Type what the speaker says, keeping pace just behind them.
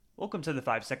Welcome to the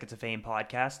 5 Seconds of Fame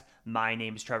podcast. My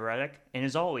name is Trevor Reddick, and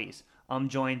as always, I'm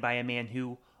joined by a man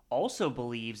who also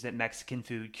believes that Mexican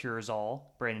food cures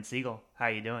all, Brandon Siegel. How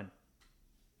you doing?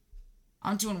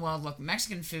 I'm doing well. Look,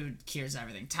 Mexican food cures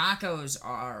everything. Tacos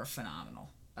are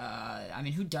phenomenal.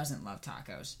 Who doesn't love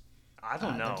tacos? I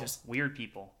don't know. Weird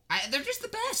people. They're just the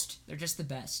best. They're just the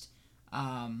best.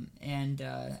 I don't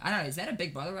know. Is that a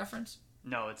Big Brother reference?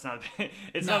 No, it's not.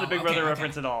 It's not a Big Brother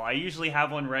reference at all. I usually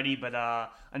have one ready, but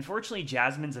unfortunately,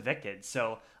 Jasmine's evicted,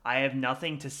 so I have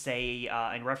nothing to say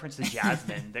in reference to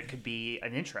Jasmine that could be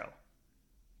an intro.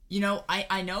 You know,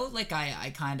 I know, like,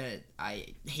 I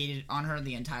hated on her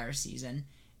the entire season,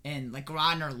 and, like,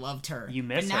 Rodner loved her. You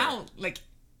miss her. But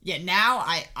now, now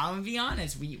I'm gonna be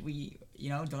honest, we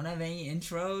don't have any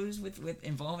intros with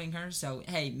involving her, so,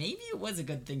 hey, maybe it was a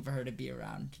good thing for her to be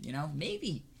around,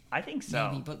 maybe. I think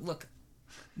so. Maybe, but look,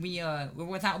 we're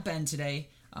without Ben today,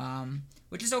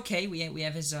 which is okay. We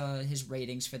have his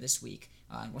ratings for this week.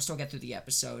 We'll still get through the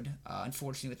episode,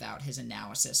 unfortunately, without his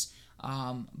analysis.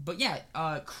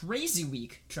 Crazy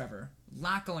week, Trevor. A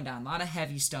lot going down. A lot of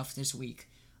heavy stuff this week.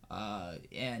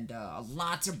 And a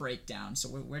lot to break down. So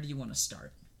where do you want to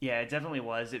start? Yeah, it definitely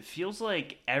was. It feels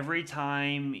like every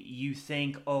time you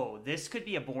think, oh, this could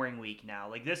be a boring week now.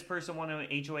 Like, this person won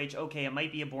a HOH. Okay, it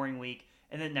might be a boring week.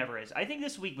 And it never is. I think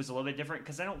this week was a little bit different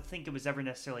because I don't think it was ever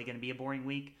necessarily going to be a boring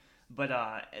week. But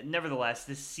nevertheless,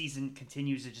 this season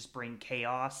continues to just bring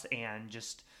chaos and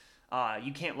just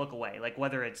you can't look away. Like,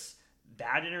 whether it's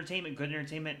bad entertainment, good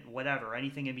entertainment, whatever,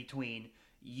 anything in between,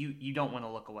 you don't want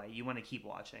to look away. You want to keep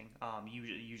watching,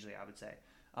 usually I would say.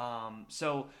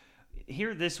 So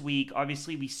here this week,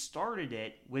 obviously we started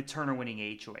it with Turner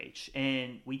winning HOH.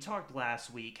 And we talked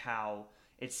last week how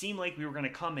it seemed like we were going to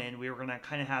come in, we were going to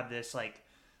kind of have this like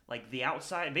the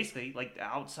outside, basically like the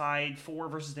outside four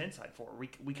versus the inside four.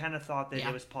 We kind of thought that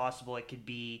it was possible it could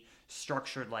be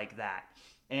structured like that.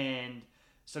 And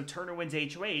so Turner wins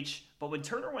HOH, but when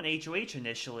Turner won HOH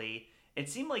initially, it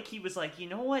seemed like he was like, you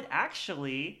know what,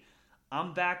 actually,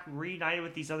 I'm back reunited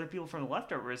with these other people from the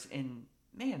leftovers, and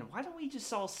man, why don't we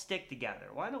just all stick together?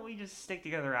 Why don't we just stick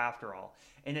together after all?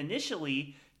 And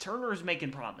initially, Turner's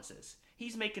making promises.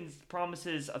 He's making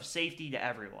promises of safety to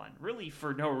everyone, really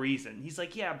for no reason. He's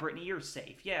like, yeah, Brittany, you're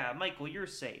safe. Yeah, Michael, you're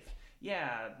safe.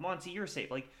 Yeah, Monty, you're safe.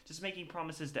 Like, just making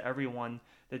promises to everyone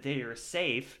that they are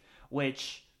safe,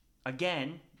 which,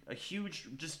 again, a huge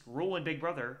just rule in Big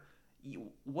Brother.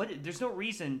 There's no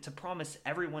reason to promise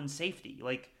everyone safety.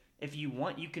 Like, if you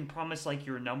want, you can promise, like,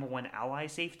 your number one ally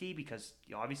safety because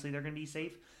obviously they're going to be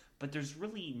safe. But there's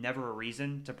really never a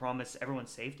reason to promise everyone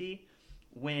safety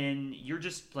when you're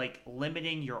just like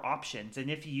limiting your options. And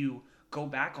if you go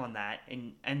back on that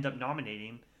and end up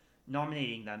nominating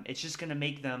them, it's just going to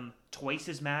make them twice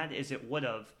as mad as it would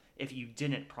have if you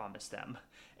didn't promise them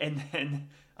and then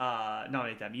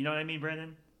nominate them. You know what I mean,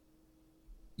 Brandon?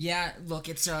 Yeah, look,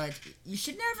 it's you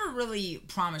should never really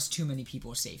promise too many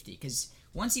people safety, because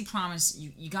once you promise,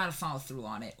 you got to follow through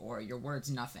on it, or your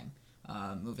word's nothing.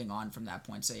 Moving on from that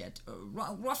point, so yeah,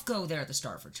 rough go there at the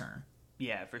start for Turner.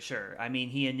 Yeah, for sure. I mean,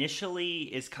 he initially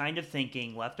is kind of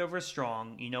thinking leftovers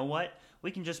strong. You know what?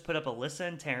 We can just put up Alyssa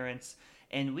and Terrence,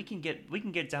 and we can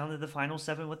get down to the final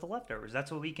 7 with the leftovers.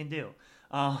 That's what we can do.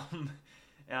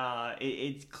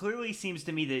 It clearly seems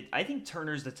to me that I think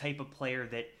Turner's the type of player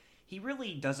that he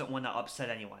really doesn't want to upset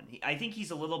anyone. I think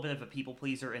he's a little bit of a people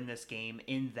pleaser in this game,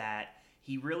 in that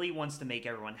he really wants to make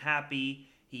everyone happy.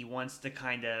 He wants to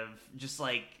kind of just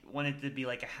like want it to be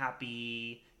like a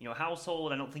happy,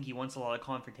 household. I don't think he wants a lot of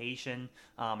confrontation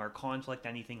or conflict,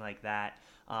 anything like that.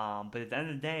 But at the end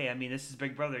of the day, I mean, this is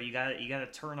Big Brother. You got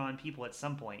to turn on people at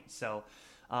some point. So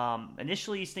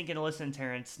initially, he's thinking Alyssa and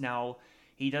Terrence. Now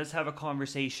he does have a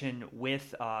conversation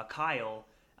with Kyle,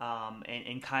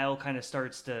 and Kyle kind of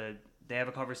starts to. They have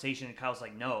a conversation, and Kyle's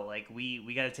like, "No, like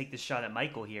we got to take this shot at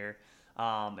Michael here,"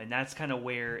 and that's kind of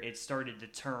where it started to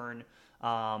turn.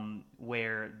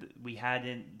 Where we had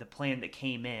in the plan that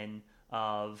came in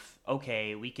of,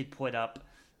 okay, we could put up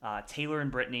Taylor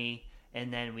and Brittany,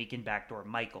 and then we can backdoor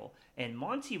Michael. And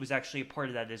Monty was actually a part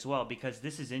of that as well, because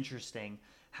this is interesting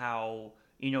how,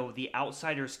 the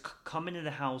outsiders come into the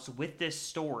house with this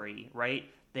story, right?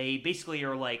 They basically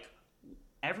are like,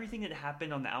 everything that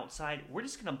happened on the outside, we're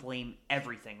just going to blame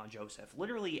everything on Joseph.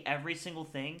 Literally every single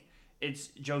thing, it's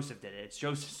Joseph did it. It's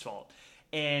Joseph's fault.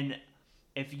 And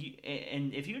if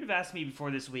you would have asked me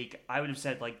before this week, I would have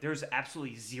said, like, there's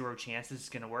absolutely zero chance this is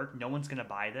going to work. No one's going to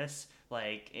buy this.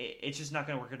 Like, it's just not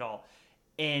going to work at all.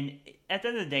 And at the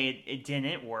end of the day, it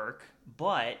didn't work.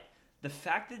 But the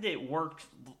fact that it worked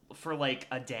for, like,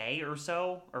 a day or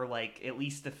so, or, like, at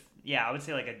least, I would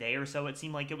say, like, a day or so, it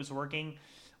seemed like it was working,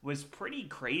 was pretty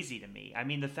crazy to me. I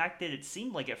mean, the fact that it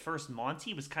seemed like at first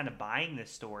Monty was kind of buying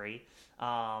this story,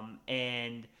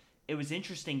 and it was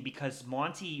interesting because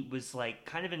Monty was like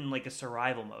kind of in like a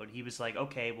survival mode. He was like,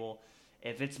 okay, well,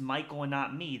 if it's Michael and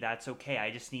not me, that's okay.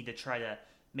 I just need to try to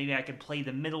maybe I can play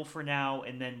the middle for now,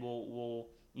 and then we'll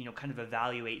kind of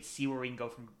evaluate, see where we can go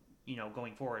from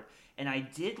going forward. And I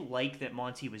did like that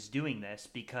Monty was doing this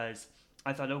because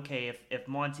I thought, okay, if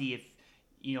Monty, if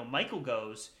Michael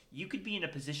goes, you could be in a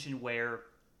position where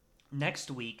next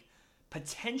week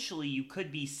potentially you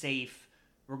could be safe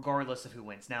regardless of who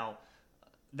wins. Now,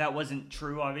 that wasn't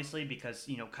true, obviously, because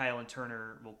Kyle and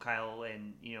Turner, well, Kyle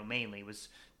and mainly was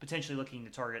potentially looking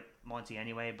to target Monty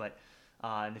anyway, but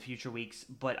in the future weeks.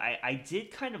 But I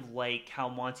did kind of like how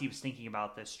Monty was thinking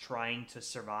about this, trying to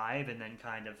survive and then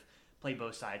kind of play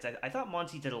both sides. I thought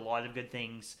Monty did a lot of good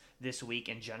things this week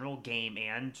in general, game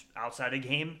and outside of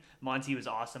game. Monty was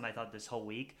awesome, I thought, this whole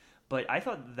week. But I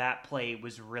thought that play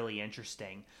was really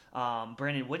interesting.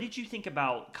 Brandon, what did you think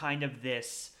about kind of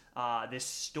this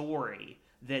story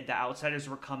that the outsiders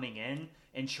were coming in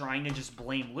and trying to just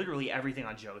blame literally everything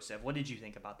on Joseph? What did you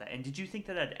think about that? And did you think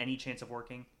that had any chance of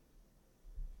working?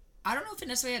 I don't know if it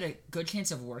necessarily had a good chance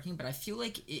of working, but I feel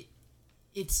like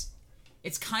it's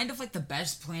kind of like the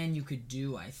best plan you could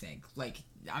do, I think. Like,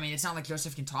 I mean, it's not like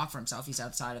Joseph can talk for himself. He's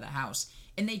outside of the house.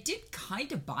 And they did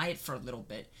kind of buy it for a little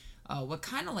bit. What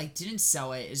kind of, like, didn't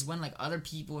sell it is when, like, other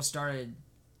people started,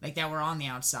 like, that were on the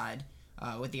outside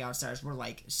with the outsiders were,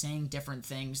 like, saying different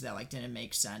things that, like, didn't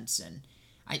make sense. And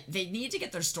they needed to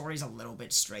get their stories a little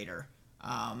bit straighter,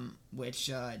 which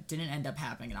didn't end up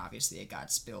happening. And obviously it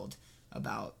got spilled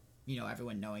about,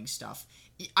 everyone knowing stuff.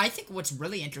 I think what's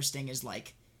really interesting is,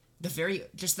 like,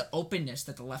 just the openness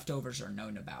that the leftovers are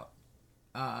known about.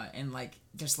 And, like,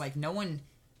 just, like, no one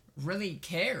really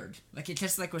cared. Like, it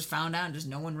just, like, was found out and just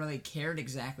no one really cared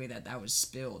exactly that was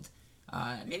spilled.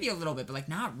 Maybe a little bit, but, like,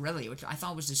 not really, which I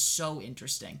thought was just so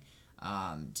interesting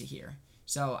to hear.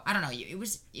 So, I don't know. It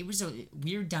was a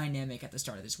weird dynamic at the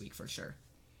start of this week, for sure.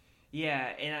 Yeah,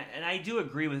 and I do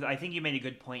agree with. I think you made a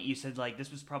good point. You said like this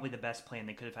was probably the best plan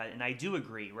they could have had, and I do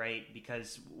agree, right?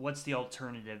 Because what's the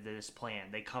alternative to this plan?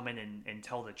 They come in and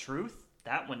tell the truth.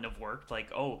 That wouldn't have worked.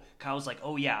 Like, oh, Kyle's like,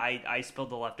 oh yeah, I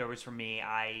spilled the leftovers from me.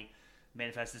 I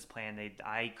manifested this plan.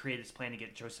 I created this plan to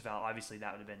get Joseph out. Obviously,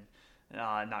 that would have been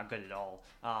not good at all.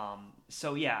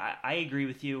 So yeah, I agree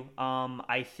with you.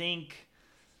 I think,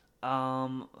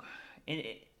 and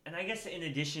I guess in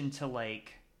addition to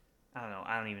like. I don't know.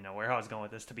 I don't even know where I was going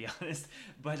with this, to be honest.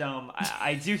 But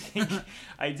I do think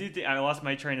I lost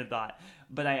my train of thought.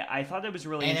 But I thought it was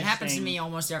really interesting. And it happens to me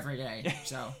almost every day.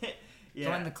 So yeah,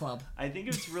 join the club. I think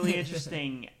it was really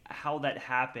interesting how that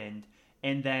happened.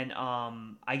 And then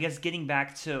I guess getting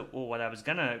back to what I was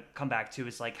gonna come back to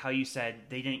is like how you said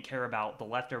they didn't care about the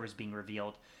leftovers being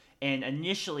revealed. And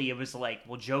initially it was like,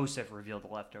 well, Joseph revealed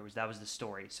the leftovers. That was the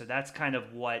story. So that's kind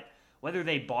of what. Whether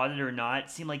they bought it or not, it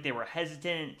seemed like they were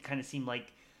hesitant. It kind of seemed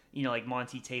like, like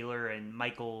Monty Taylor and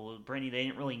Michael Brittany, they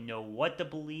didn't really know what to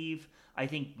believe. I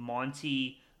think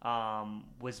Monty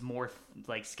was more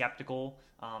like skeptical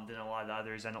than a lot of the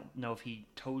others. I don't know if he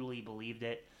totally believed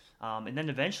it. And then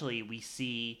eventually we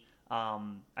see,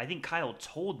 I think Kyle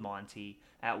told Monty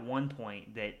at one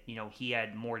point that, he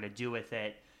had more to do with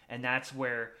it. And that's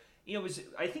where, it was,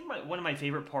 I think one of my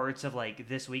favorite parts of like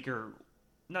this week or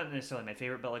not necessarily my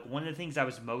favorite, but like one of the things I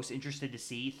was most interested to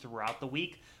see throughout the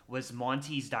week was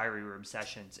Monty's diary room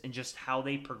sessions and just how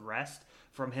they progressed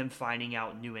from him finding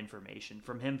out new information,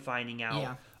 from him finding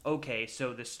out, okay,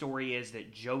 so the story is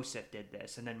that Joseph did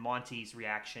this. And then Monty's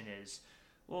reaction is,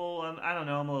 well, I don't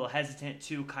know, I'm a little hesitant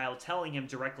to Kyle telling him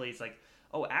directly. It's like,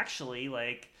 oh, actually,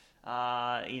 like,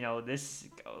 this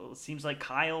seems like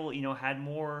Kyle, had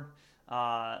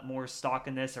more stock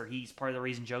in this, or he's part of the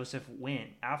reason Joseph went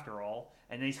after all.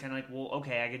 And then he's kind of like, well,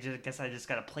 okay, I guess I just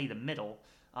got to play the middle.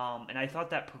 And I thought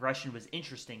that progression was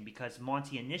interesting because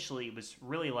Monty initially was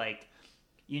really like,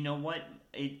 you know what?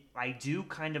 I do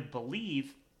kind of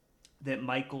believe that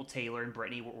Michael, Taylor, and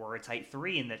Brittany were a tight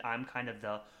three and that I'm kind of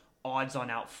the odds-on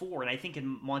out four. And I think in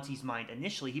Monty's mind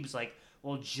initially he was like,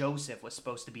 well, Joseph was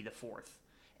supposed to be the fourth.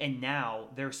 And now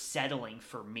they're settling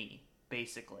for me,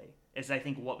 basically, is I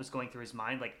think what was going through his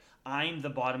mind. Like, I'm the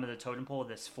bottom of the totem pole of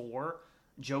this four.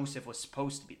 Joseph was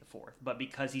supposed to be the fourth, but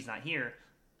because he's not here,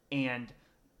 and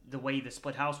the way the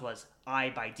split house was, I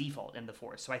by default am the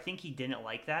fourth. So I think he didn't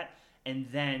like that. And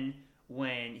then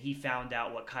when he found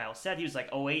out what Kyle said, he was like,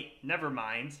 oh wait, never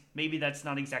mind. Maybe that's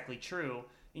not exactly true.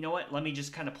 You know what? Let me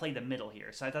just kind of play the middle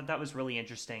here. So I thought that was really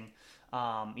interesting.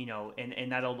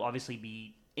 And that'll obviously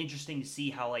be interesting to see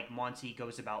how like Monty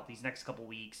goes about these next couple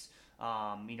weeks.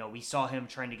 We saw him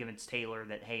trying to convince Taylor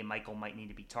that, hey, Michael might need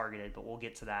to be targeted, but we'll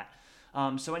get to that.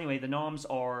 So anyway, the noms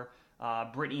are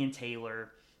Brittany and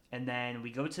Taylor, and then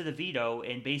we go to the veto,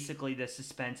 and basically the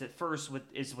suspense at first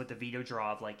is with the veto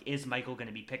draw of, like, is Michael going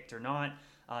to be picked or not?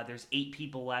 There's 8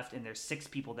 people left, and there's 6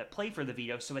 people that play for the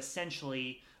veto, so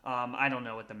essentially, I don't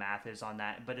know what the math is on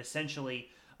that, but essentially,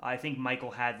 I think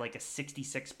Michael had like a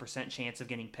 66% chance of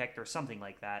getting picked or something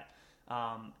like that.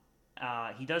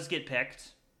 He does get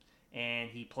picked, and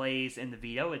he plays in the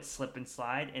veto. It's slip and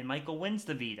slide, and Michael wins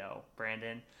the veto,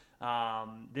 Brandon.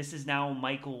 This is now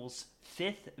Michael's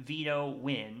 5th veto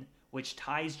win, which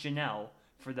ties Janelle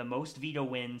for the most veto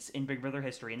wins in Big Brother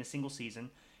history in a single season,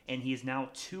 and he is now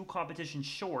 2 competitions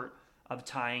short of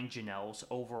tying Janelle's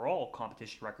overall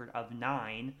competition record of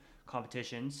 9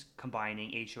 competitions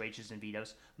combining HOHs and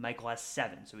vetoes. Michael has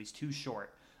 7, so he's 2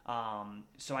 short.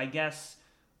 So I guess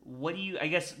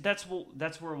that's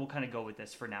where we'll kind of go with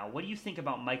this for now. What do you think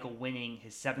about Michael winning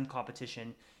his 7th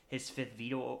competition, his 5th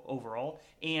veto overall?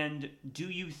 And do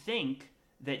you think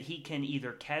that he can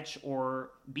either catch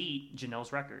or beat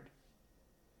Janelle's record?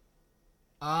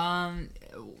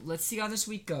 Let's see how this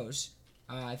week goes.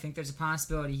 I think there's a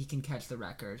possibility he can catch the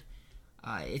record.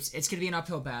 It's gonna be an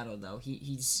uphill battle though.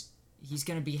 He's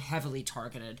gonna be heavily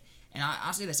targeted. And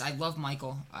I'll say this: I love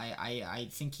Michael. I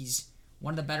think he's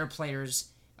one of the better players.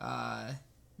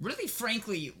 Really,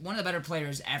 frankly, one of the better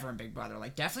players ever in Big Brother.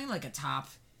 Like, definitely like a top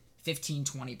 15,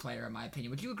 20 player in my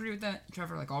opinion. Would you agree with that,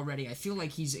 Trevor? Like, already, I feel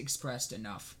like he's expressed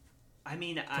enough. I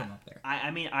mean,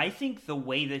 I think the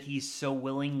way that he's so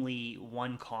willingly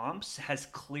won comps has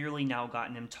clearly now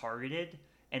gotten him targeted,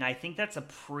 and I think that's a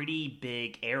pretty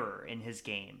big error in his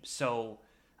game. So,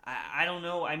 I don't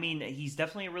know. I mean, he's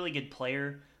definitely a really good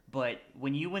player, but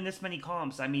when you win this many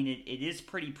comps, I mean, it is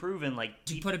pretty proven. Like,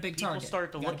 you put a big people target.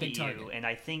 start to look at you, and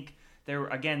I think there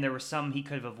were some he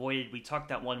could have avoided. We talked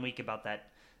that one week about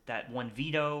that one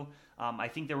veto. I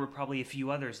think there were probably a few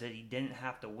others that he didn't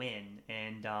have to win,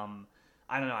 and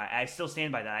I don't know. I still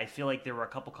stand by that. I feel like there were a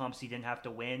couple comps he didn't have to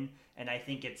win, and I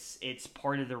think it's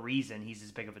part of the reason he's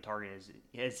as big of a target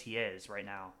as he is right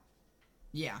now.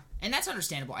 Yeah, and that's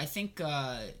understandable. I think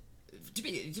I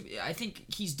think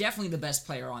he's definitely the best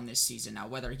player on this season. Now,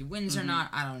 whether he wins or not,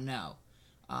 I don't know.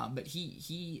 But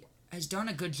he has done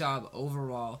a good job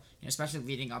overall, especially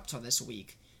leading up till this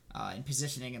week, in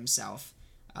positioning himself.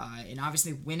 And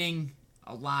obviously winning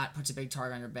a lot puts a big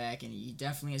target on your back, and he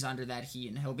definitely is under that heat,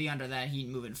 and he'll be under that heat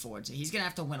moving forward. So he's going to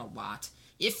have to win a lot.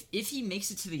 If he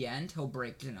makes it to the end, he'll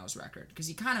break Janelle's record, because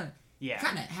you kind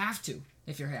of have to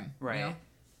if you're him. Right.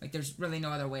 Like, there's really no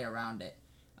other way around it.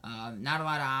 Not a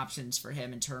lot of options for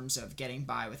him in terms of getting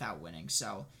by without winning.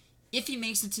 So if he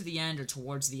makes it to the end or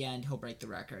towards the end, he'll break the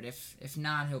record. If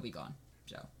not, he'll be gone.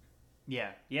 So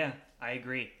yeah, I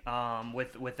agree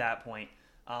with that point.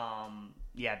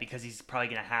 Because he's probably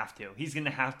going to have to. He's going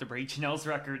to have to break Janelle's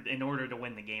record in order to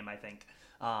win the game, I think.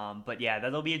 But yeah,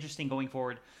 that'll be interesting going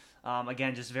forward.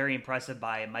 Again, just very impressive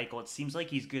by Michael. It seems like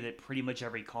he's good at pretty much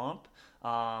every comp,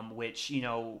 which,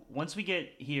 once we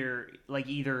get here, like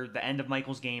either the end of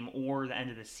Michael's game or the end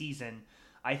of the season,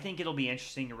 I think it'll be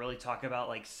interesting to really talk about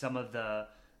like some of the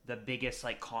biggest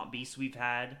like comp beasts we've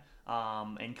had.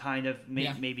 And kind of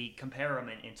maybe compare them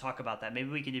and talk about that. Maybe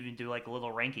we could even do like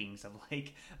little rankings of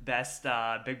like best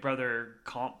Big Brother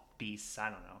comp beasts. I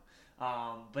don't know.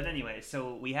 But anyway,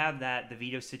 so we have the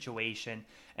veto situation,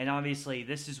 and obviously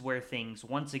this is where things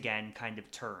once again kind of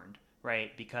turned,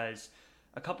 right? Because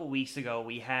a couple weeks ago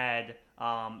we had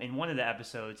in one of the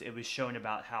episodes it was shown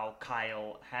about how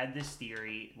Kyle had this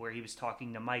theory where he was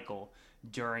talking to Michael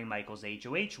during Michael's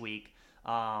HOH week.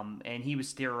 And he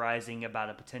was theorizing about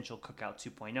a potential Cookout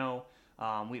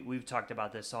 2.0. We've talked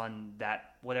about this on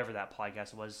that, whatever that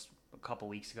podcast was a couple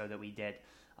weeks ago that we did.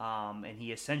 And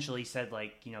he essentially said,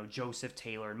 like, Joseph,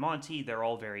 Taylor, and Monty, they're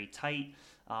all very tight.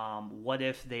 What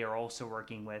if they are also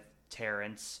working with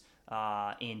Terrence,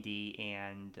 Indy,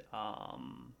 and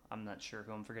I'm not sure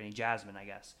who I'm forgetting, Jasmine, I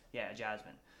guess. Yeah,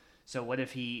 Jasmine. So what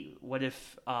if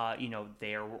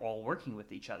they are all working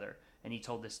with each other? And he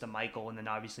told this to Michael, and then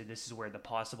obviously this is where the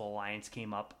possible alliance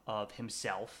came up of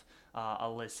himself,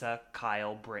 Alyssa,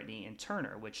 Kyle, Brittany, and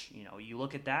Turner, which, you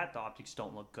look at that, the optics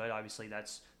don't look good. Obviously,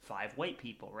 that's 5 white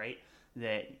people, right?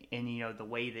 And the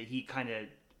way that he kind of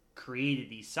created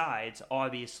these sides,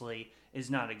 obviously, is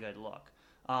not a good look.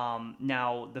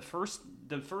 Now, the first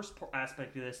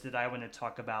aspect of this that I want to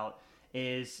talk about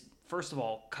is, first of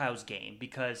all, Kyle's game,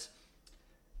 because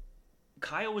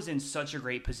Kyle was in such a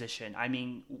great position. I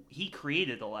mean, he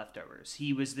created the leftovers.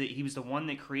 He was the one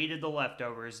that created the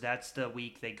leftovers. That's the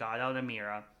week they got out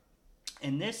Amira.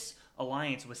 And this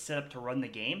alliance was set up to run the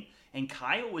game. and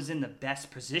Kyle was in the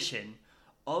best position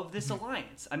of this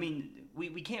alliance. I mean,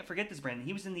 we can't forget this, Brandon.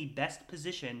 He was in the best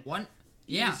position.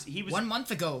 He was 1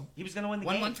 month ago. He was going to win the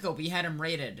game. 1 month ago, we had him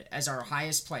rated as our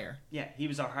highest player. Yeah, he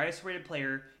was our highest rated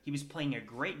player. He was playing a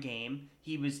great game.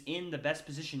 He was in the best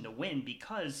position to win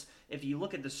because if you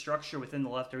look at the structure within the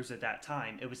Leftovers at that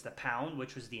time, it was the Pound,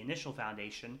 which was the initial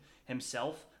foundation,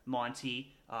 himself,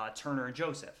 Monty, Turner, and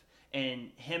Joseph.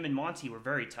 And him and Monty were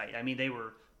very tight. I mean, they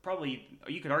were probably,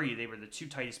 you could argue they were the two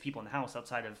tightest people in the house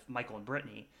outside of Michael and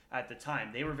Brittany at the time.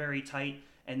 They were very tight.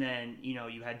 And then,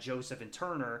 you had Joseph and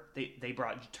Turner. They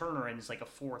brought Turner in as like a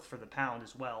fourth for the Pound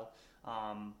as well.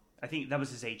 I think that was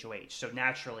his HOH. So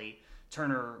naturally,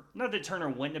 Turner, not that Turner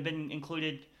wouldn't have been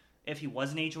included if he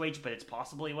was an HOH, but it's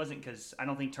possible he wasn't because I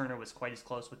don't think Turner was quite as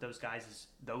close with those guys as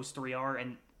those three are,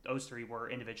 and those three were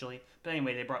individually. But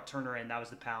anyway, they brought Turner in. That was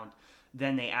the Pound.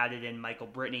 Then they added in Michael,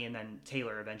 Brittany, and then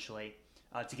Taylor eventually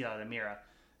to get out of the Mira.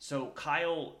 So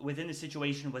Kyle, within the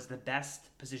situation, was the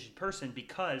best positioned person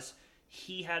because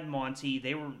he had Monty.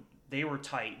 They were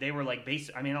tight. They were like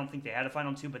basic. I mean, I don't think they had a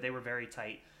final two, but they were very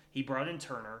tight. He brought in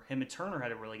Turner. Him and Turner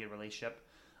had a really good relationship.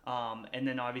 And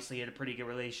then obviously he had a pretty good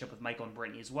relationship with Michael and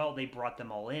Brittany as well. They brought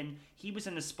them all in. He was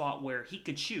in a spot where he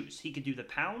could choose. He could do the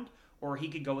Pound or he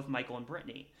could go with Michael and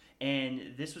Brittany.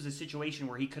 And this was a situation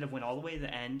where he could have went all the way to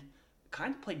the end,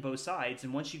 kind of played both sides.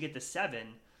 And once you get to 7,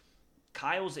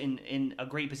 Kyle's in a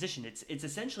great position. It's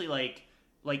essentially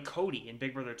like Cody in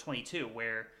Big Brother 22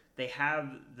 where they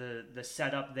have the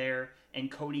setup there, and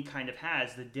Cody kind of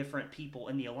has the different people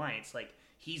in the alliance. Like,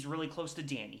 he's really close to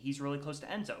Danny. He's really close to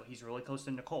Enzo. He's really close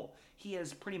to Nicole. He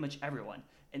has pretty much everyone.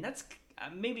 And that's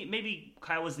maybe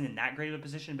Kyle wasn't in that great of a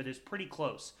position, but it's pretty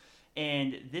close.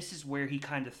 And this is where he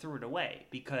kind of threw it away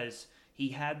because he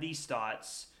had these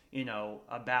thoughts,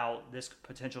 about this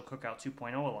potential Cookout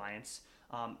 2.0 alliance,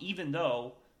 even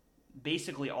though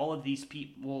basically a lot of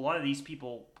these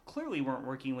people clearly weren't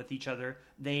working with each other.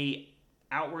 They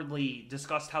outwardly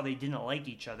discussed how they didn't like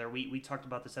each other. We talked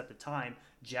about this at the time.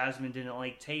 Jasmine didn't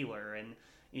like Taylor, and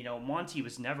Monty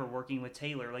was never working with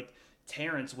Taylor. Like,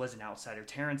 Terrence was an outsider.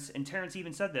 Terrence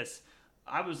even said this.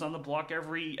 I was on the block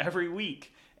every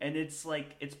week, and it's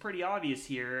like it's pretty obvious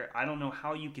here. I don't know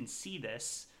how you can see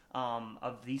this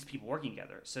of these people working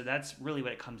together. So that's really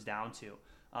what it comes down to.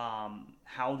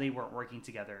 How they weren't working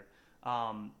together.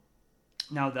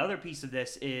 Now, the other piece of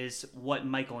this is what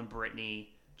Michael and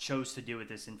Brittany chose to do with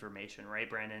this information, right,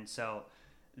 Brandon? So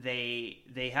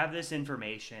they have this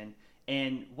information,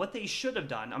 and what they should have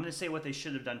done, I'm going to say what they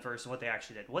should have done first and what they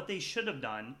actually did. What they should have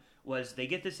done was they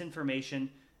get this information.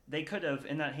 They could have,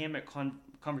 in that hammock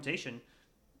conversation,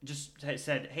 just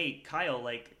said, hey, Kyle,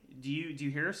 like, do you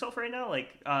hear yourself right now?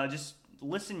 Like, just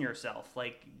listen to yourself.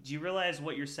 Like, do you realize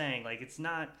what you're saying? Like, it's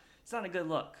not a good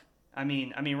look. I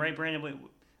mean, right, Brandon?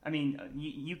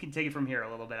 You can take it from here a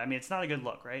little bit. I mean, it's not a good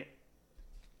look, right?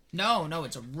 No,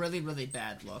 it's a really, really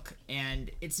bad look. And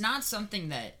it's not something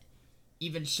that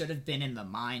even should have been in the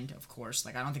mind, of course.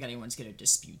 Like, I don't think anyone's going to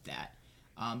dispute that.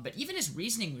 But even his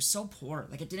reasoning was so poor.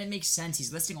 Like, it didn't make sense.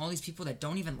 He's listing all these people that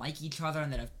don't even like each other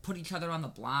and that have put each other on the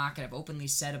block and have openly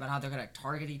said about how they're going to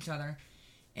target each other.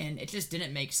 And it just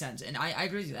didn't make sense. And I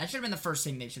agree with you. That should have been the first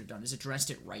thing they should have done, is addressed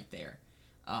it right there.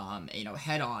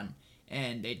 Head on.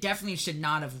 And they definitely should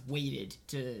not have waited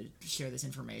to share this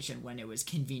information when it was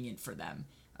convenient for them.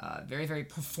 Very, very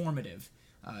performative,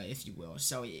 if you will.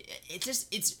 So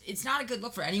it's not a good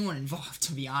look for anyone involved,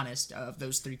 to be honest, of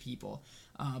those three people.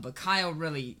 But Kyle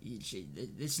really,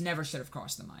 this never should have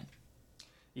crossed the mind.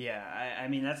 Yeah, I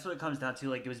mean, that's what it comes down to.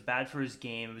 Like, it was bad for his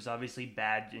game. It was obviously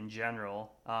bad in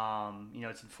general.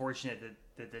 It's unfortunate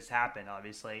that this happened,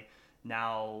 obviously.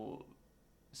 Now,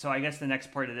 so I guess the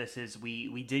next part of this is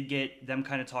we did get them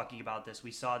kind of talking about this.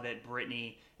 We saw that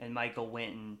Brittany and Michael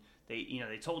went and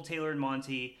they told Taylor and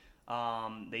Monty.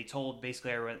 They told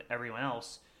basically everyone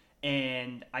else.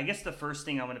 And I guess the first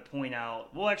thing I want to point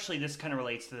out, well, actually, this kind of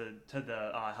relates to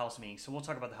the house meeting. So we'll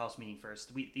talk about the house meeting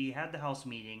first. We had the house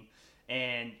meeting,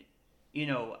 and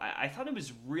I thought it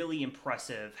was really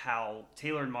impressive how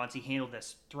Taylor and Monty handled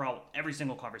this throughout every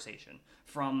single conversation.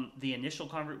 From the initial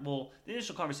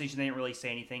conversation, they didn't really say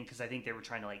anything because I think they were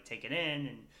trying to like take it in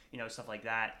and stuff like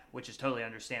that, which is totally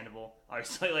understandable.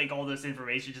 Obviously, like all this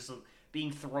information just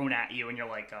being thrown at you, and you're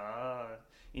like, how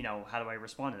do I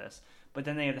respond to this? But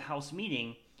then they have the house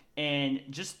meeting, and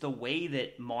just the way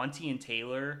that Monty and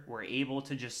Taylor were able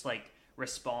to just like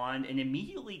respond and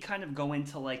immediately kind of go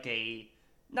into like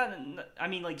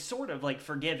sort of like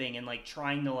forgiving and like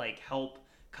trying to like help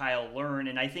Kyle learn.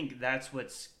 And I think that's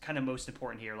what's kind of most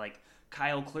important here. Like,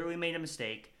 Kyle clearly made a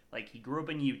mistake. Like, he grew up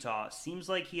in Utah. Seems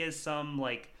like he has some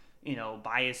like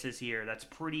biases here.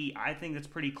 I think that's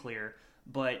pretty clear.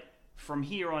 But from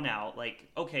here on out, like,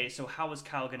 okay, so how is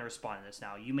Kyle going to respond to this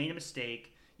now? You made a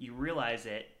mistake, you realize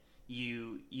it,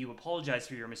 you apologize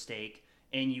for your mistake,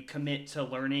 and you commit to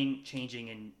learning,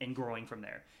 changing, and growing from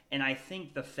there. And I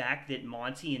think the fact that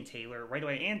Monty and Taylor right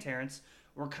away, and Terrence,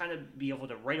 were kind of be able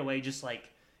to right away just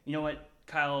like, you know what,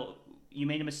 Kyle, you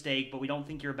made a mistake, but we don't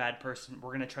think you're a bad person. We're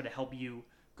going to try to help you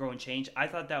grow and change. I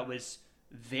thought that was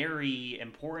very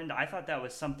important. I thought that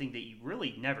was something that you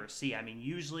really never see. I mean,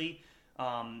 usually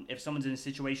if someone's in a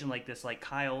situation like this, like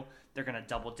Kyle, they're going to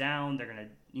double down. They're going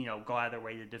to, go out of their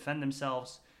way to defend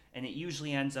themselves. And it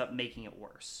usually ends up making it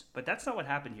worse. But that's not what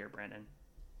happened here, Brandon.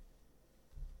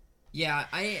 Yeah,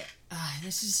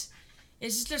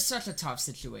 it's just such a tough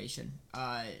situation.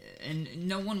 And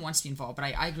no one wants to be involved. But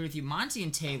I agree with you. Monty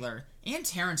and Taylor, and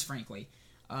Terrence, frankly,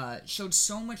 showed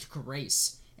so much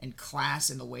grace and class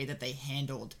in the way that they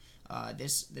handled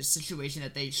this situation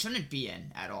that they shouldn't be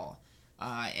in at all.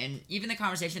 And even the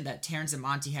conversation that Terrence and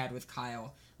Monty had with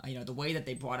Kyle, the way that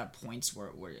they brought up points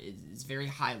were is very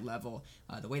high level.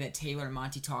 The way that Taylor and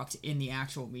Monty talked in the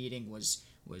actual meeting was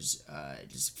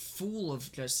just full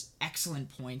of just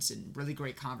excellent points and really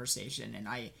great conversation. And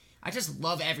I just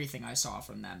love everything I saw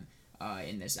from them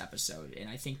in this episode. And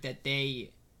I think that they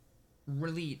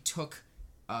really took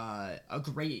a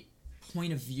great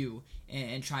point of view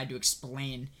and tried to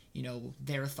explain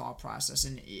their thought process,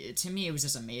 and to me it was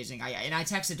just amazing. I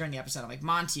texted during the episode, I'm like,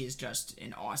 Monty is just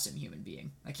an awesome human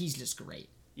being. Like, he's just great.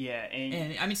 Yeah,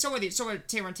 and I mean, so are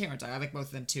Taylor and Terrence. I like both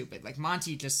of them too, but like,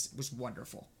 Monty just was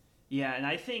wonderful. Yeah, and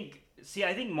I think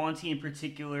Monty in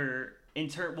particular,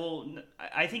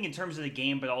 I think in terms of the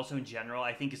game, but also in general,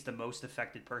 I think is the most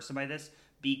affected person by this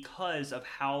because of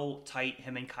how tight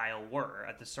him and Kyle were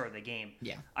at the start of the game.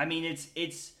 Yeah, I mean,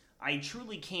 I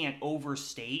truly can't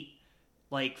overstate,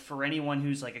 like, for anyone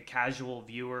who's like a casual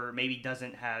viewer, maybe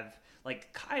doesn't have,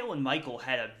 like, Kyle and Michael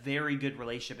had a very good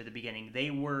relationship at the beginning.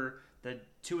 They were the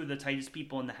two of the tightest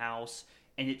people in the house,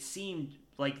 and it seemed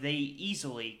like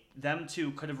them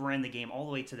two could have ran the game all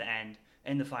the way to the end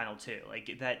in the final two.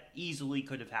 Like, that easily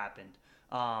could have happened.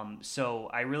 So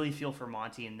I really feel for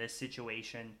Monty in this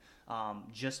situation,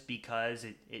 just because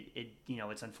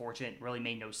it's unfortunate. It really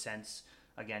made no sense,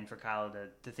 again, for Kyle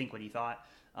to think what he thought.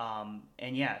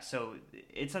 And yeah, so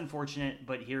it's unfortunate,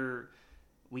 but here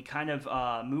we kind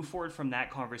of move forward from that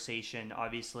conversation,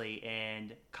 obviously,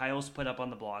 and Kyle's put up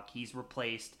on the block. He's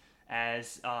replaced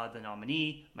as the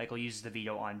nominee. Michael uses the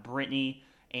veto on Brittany,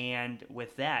 and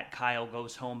with that, Kyle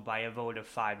goes home by a vote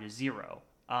of 5-0.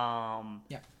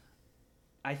 Yeah.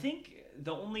 I think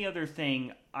the only other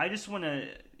thing, I just want to,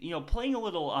 playing a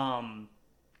little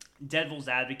devil's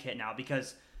advocate now,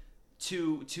 because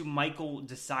to Michael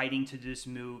deciding to do this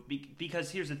move,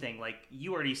 because here's the thing, like,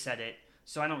 you already said it,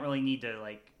 so I don't really need to,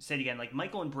 like, say it again. Like,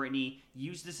 Michael and Brittany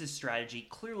use this as strategy.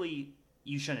 Clearly,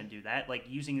 you shouldn't do that. Like,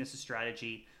 using this as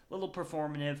strategy, a little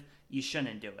performative, you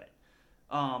shouldn't do it.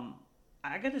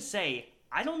 I gotta say,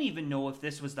 I don't even know if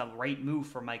this was the right move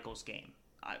for Michael's game,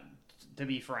 to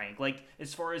be frank. Like,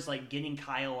 as far as, like, getting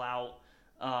Kyle out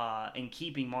and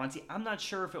keeping Monty, I'm not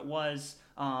sure if it was,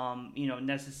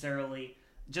 necessarily,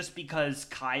 just because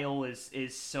Kyle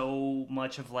is so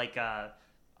much of, like, a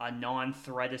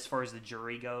non-threat as far as the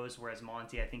jury goes, whereas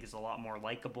Monty, I think, is a lot more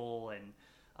likable, and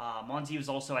Monty was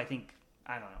also, I think,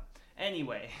 I don't know.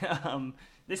 Anyway,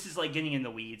 this is, like, getting in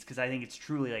the weeds, because I think it's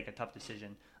truly, like, a tough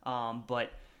decision.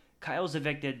 But Kyle's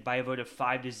evicted by a vote of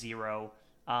 5-0,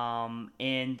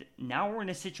 and now we're in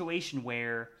a situation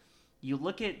where you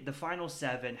look at the final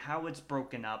 7, how it's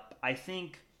broken up. I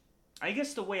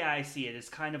guess the way I see it is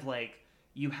kind of like,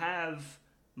 you have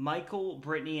Michael,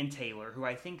 Brittany, and Taylor, who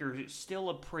I think are still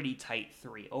a pretty tight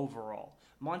 3 overall.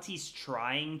 Monty's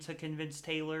trying to convince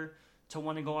Taylor to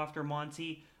want to go after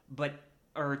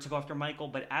or to go after Michael,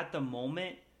 but at the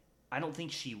moment, I don't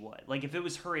think she would. Like, if it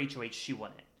was her HOH, she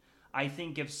wouldn't. I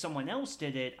think if someone else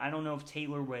did it, I don't know if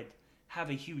Taylor would have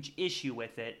a huge issue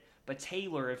with it, but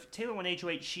if Taylor went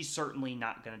HOH, she's certainly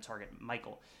not going to target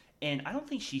Michael. And I don't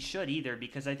think she should either,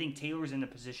 because I think Taylor's in a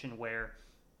position where,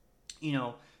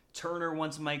 Turner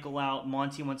wants Michael out,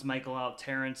 Monty wants Michael out,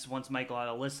 Terrence wants Michael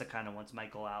out, Alyssa kind of wants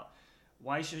Michael out.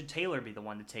 Why should Taylor be the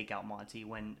one to take out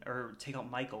take out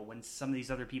Michael when some of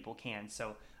these other people can?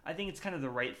 So I think it's kind of the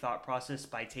right thought process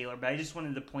by Taylor, but I just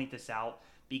wanted to point this out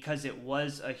because it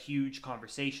was a huge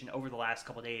conversation over the last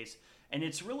couple of days, and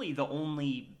it's really the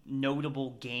only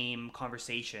notable game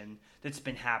conversation that's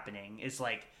been happening is,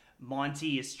 like,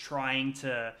 Monty is trying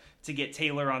to get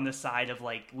Taylor on the side of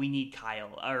like, we need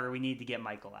Kyle or we need to get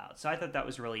Michael out. So I thought that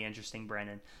was really interesting,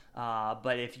 Brennan.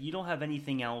 But if you don't have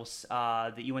anything else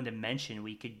that you wanted to mention,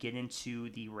 we could get into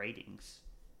the ratings.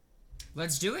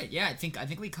 Let's do it. Yeah, I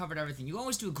think we covered everything. You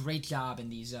always do a great job in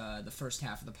these the first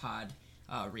half of the pod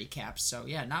recaps. So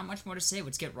yeah, not much more to say.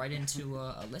 Let's get right into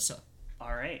Alyssa.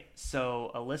 All right.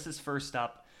 So Alyssa's first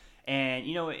up. And,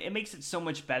 you know, it makes it so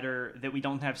much better that we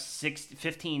don't have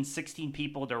 16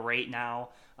 people to rate now.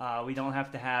 We don't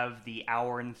have to have the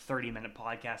hour and 30-minute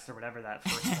podcast or whatever that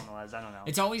first one was. I don't know.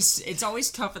 It's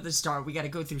always tough at the start. We got to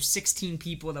go through 16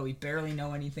 people that we barely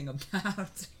know anything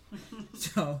about.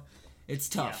 So it's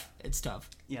tough. Yeah. It's tough.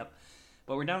 Yep.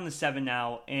 But we're down to 7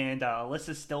 now, and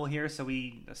Alyssa's still here, so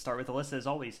we start with Alyssa as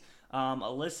always.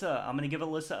 Alyssa, I'm going to give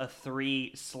Alyssa a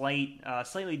 3,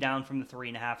 slightly down from the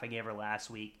 3.5 I gave her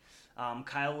last week.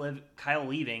 Kyle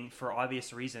leaving, for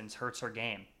obvious reasons, hurts her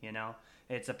game, you know?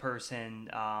 It's a person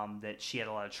that she had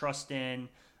a lot of trust in.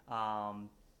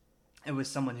 It was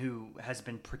someone who has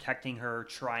been protecting her,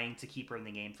 trying to keep her in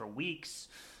the game for weeks.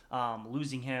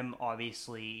 Losing him,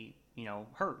 obviously, you know,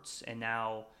 hurts. And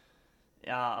now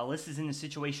Alyssa's in a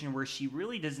situation where she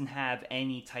really doesn't have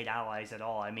any tight allies at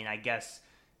all. I mean, I guess,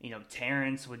 you know,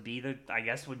 Terrence would be the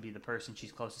person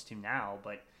she's closest to now,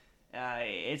 but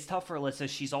it's tough for Alyssa.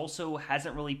 She's also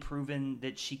hasn't really proven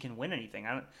that she can win anything.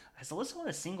 Has Alyssa won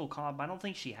a single comp? I don't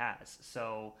think she has.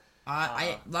 So,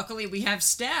 luckily we have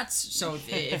stats. So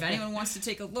if anyone wants to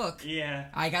take a look, yeah,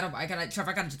 Trevor, I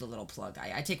gotta do the little plug.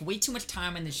 I take way too much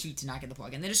time in the sheet to not get the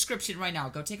plug. In the description right now,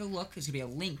 go take a look. There's gonna be a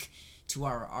link to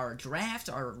our draft,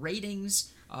 our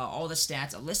ratings, all the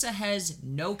stats. Alyssa has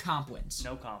no comp wins.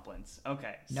 No comp wins.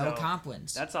 Okay. No comp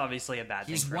wins. That's obviously a bad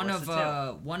thing for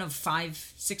Alyssa. He's one of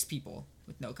 5-6 people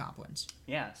with no comp wins.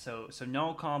 Yeah, so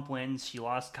no comp wins. She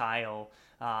lost Kyle,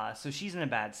 so she's in a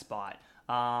bad spot.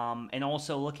 And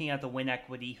also looking at the win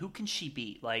equity, who can she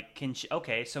beat? Like,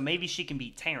 okay, so maybe she can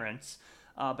beat Terrence.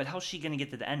 But how's she going to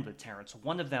get to the end with Terrence?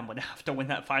 One of them would have to win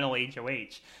that final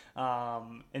HOH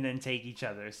and then take each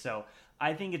other. So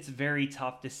I think it's very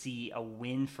tough to see a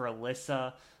win for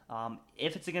Alyssa.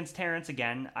 If it's against Terrence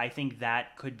again, I think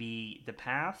that could be the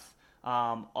path.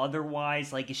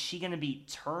 Otherwise, like, is she going to beat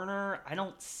Turner? I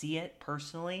don't see it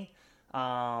personally. So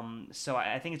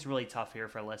I think it's really tough here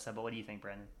for Alyssa. But what do you think,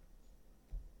 Brandon?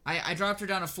 I dropped her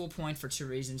down a full point for 2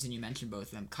 reasons, and you mentioned both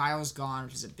of them. Kyle's gone,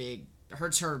 which is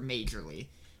hurts her majorly.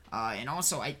 And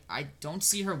also, I don't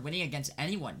see her winning against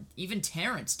anyone. Even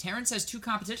Terrence. Terrence has 2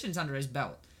 competitions under his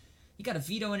belt. He got a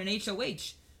veto in an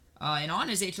HOH. And on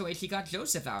his HOH, he got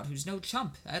Joseph out, who's no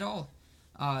chump at all.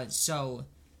 So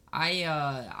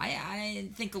I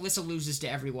think Alyssa loses to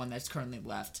everyone that's currently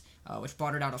left, which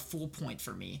brought her down a full point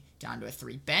for me, down to a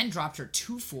 3. Ben dropped her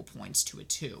 2 full points to a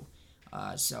 2.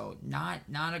 So not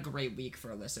a great week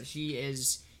for Alyssa. She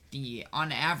is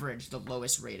on average, the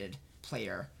lowest rated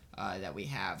player that we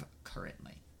have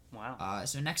currently. Wow.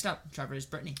 So next up, Trevor, is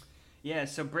Brittany. Yeah,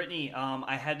 so Brittany,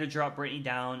 I had to drop Brittany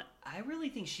down. I really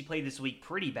think she played this week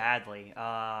pretty badly.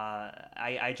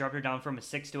 I dropped her down from a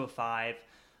 6 to a 5.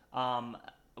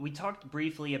 We talked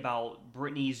briefly about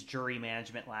Brittany's jury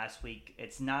management last week.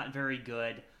 It's not very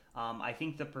good. I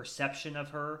think the perception of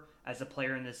her as a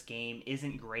player in this game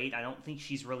isn't great. I don't think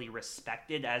she's really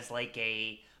respected as like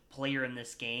a player in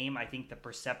this game. I think the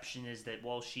perception is that,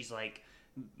 well, she's like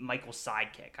Michael's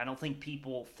sidekick. I don't think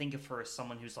people think of her as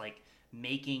someone who's like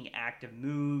making active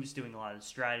moves, doing a lot of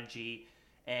strategy.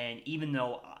 And even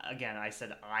though, again, I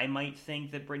said I might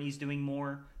think that Brittany's doing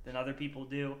more than other people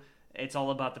do, it's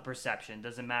all about the perception. It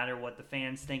doesn't matter what the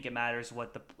fans think. It matters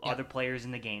what the other players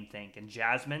in the game think. And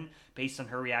Jasmine, based on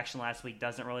her reaction last week,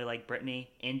 doesn't really like Brittany.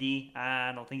 Indy,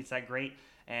 I don't think it's that great.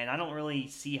 And I don't really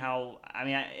see how... I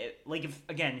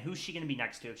mean, who's she going to be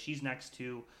next to? If she's next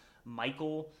to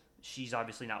Michael, she's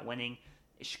obviously not winning.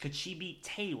 Could she beat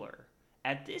Taylor?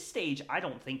 At this stage, I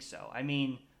don't think so. I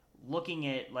mean, looking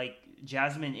at, like,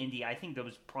 Jasmine and Indy, I think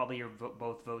those probably are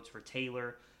both votes for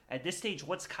Taylor. At this stage,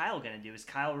 what's Kyle going to do? Is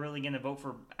Kyle really going to vote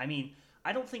for... I mean,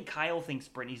 I don't think Kyle thinks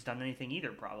Brittany's done anything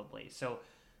either, probably. So,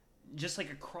 just,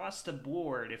 like, across the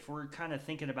board, if we're kind of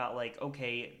thinking about, like,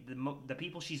 okay, the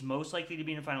people she's most likely to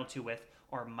be in the Final Two with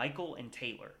are Michael and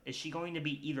Taylor. Is she going to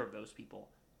beat either of those people?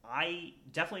 I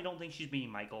definitely don't think she's beating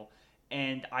Michael,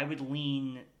 and I would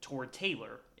lean toward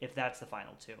Taylor if that's the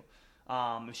Final Two.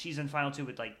 If she's in Final Two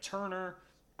with, like, Turner,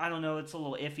 I don't know. It's a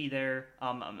little iffy there.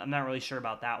 I'm not really sure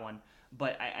about that one.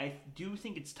 But I do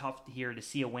think it's tough here to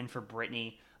see a win for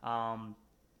Brittany. And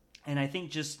I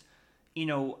think just,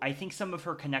 I think some of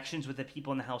her connections with the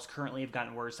people in the house currently have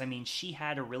gotten worse. I mean, she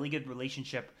had a really good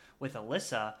relationship with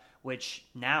Alyssa, which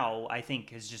now I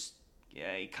think has just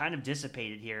kind of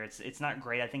dissipated here. It's not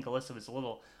great. I think Alyssa was a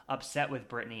little upset with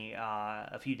Brittany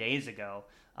a few days ago.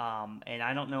 And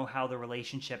I don't know how the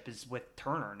relationship is with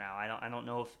Turner now. I don't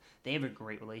know if they have a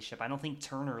great relationship. I don't think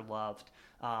Turner loved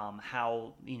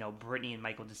how Brittany and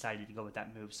Michael decided to go with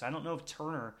that move. So I don't know if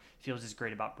Turner feels as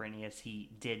great about Brittany as he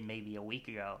did maybe a week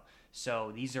ago.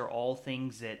 So these are all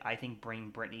things that I think bring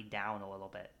Brittany down a little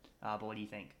bit. But what do you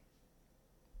think?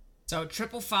 So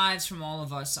 555s from all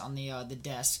of us on the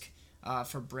desk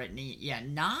for Brittany. Yeah,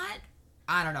 not.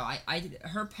 I don't know.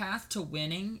 Her path to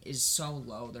winning is so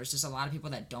low. There's just a lot of people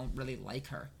that don't really like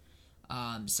her.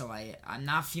 So I'm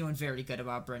not feeling very good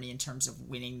about Brittany in terms of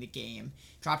winning the game.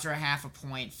 Dropped her a half a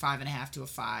point, 5.5 to a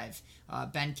 5.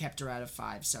 Ben kept her at a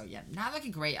 5. So yeah, not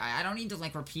looking great. I don't need to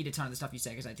repeat a ton of the stuff you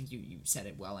said because I think you said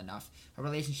it well enough. Her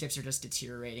relationships are just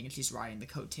deteriorating and she's riding the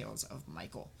coattails of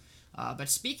Michael. But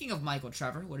speaking of Michael,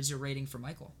 Trevor, what is your rating for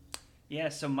Michael? Yeah,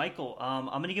 so Michael, I'm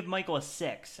going to give Michael a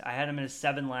 6. I had him in a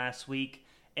 7 last week,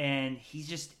 and he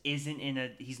just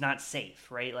he's not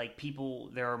safe, right?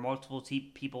 There are multiple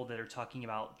people that are talking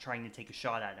about trying to take a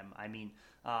shot at him. I mean,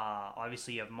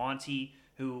 obviously you have Monty,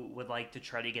 who would like to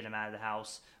try to get him out of the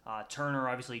house. Turner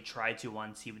obviously tried to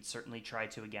once. He would certainly try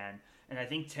to again. And I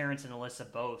think Terrence and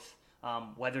Alyssa both,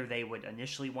 whether they would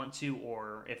initially want to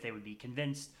or if they would be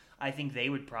convinced, I think they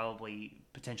would probably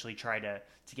potentially try to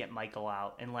get Michael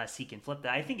out unless he can flip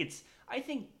that. I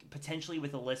think potentially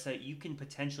with Alyssa, you can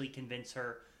potentially convince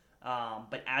her.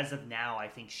 But as of now, I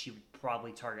think she would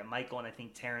probably target Michael. And I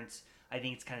think Terrence, I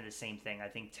think it's kind of the same thing. I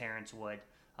think Terrence would.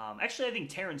 Actually, I think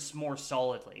Terrence more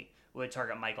solidly would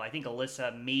target Michael. I think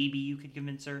Alyssa, maybe you could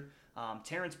convince her.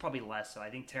 Terrence probably less. So I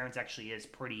think Terrence actually is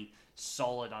pretty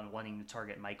solid on wanting to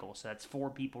target Michael. So that's 4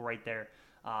 people right there.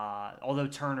 Although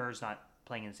Turner's not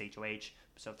playing in this HOH.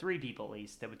 So 3 people at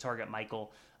least that would target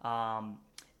Michael.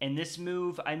 And this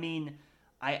move, I mean,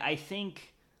 I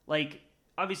think,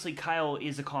 obviously Kyle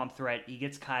is a comp threat. He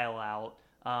gets Kyle out.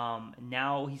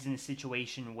 Now he's in a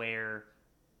situation where,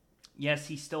 yes,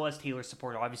 he still has Taylor's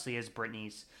support. Obviously has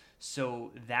Brittany's.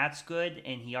 So that's good.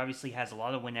 And he obviously has a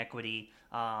lot of win equity.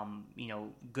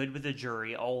 Good with the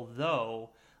jury. Although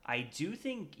I do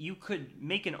think you could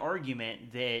make an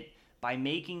argument that by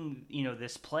making,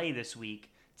 this play this week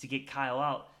to get Kyle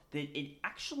out, that it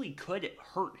actually could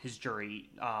hurt his jury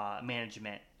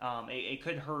management. It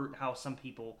could hurt how some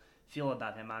people feel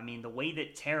about him. I mean, the way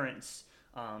that Terrence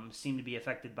seemed to be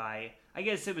affected by, I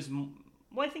guess it was,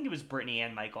 I think it was Brittany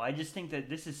and Michael. I just think that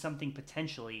this is something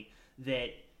potentially that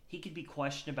he could be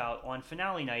questioned about on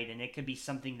finale night, and it could be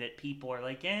something that people are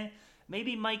like,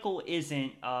 maybe Michael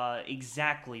isn't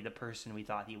exactly the person we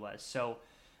thought he was. So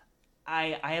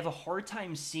I have a hard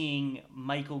time seeing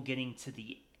Michael getting to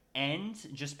the end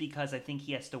just because I think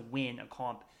he has to win a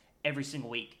comp every single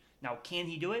week. Now, can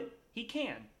he do it? He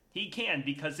can. He can,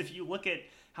 because if you look at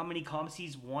how many comps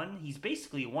he's won, he's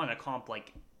basically won a comp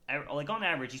like on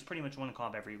average, he's pretty much won a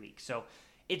comp every week. So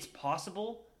it's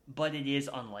possible, but it is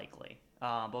unlikely.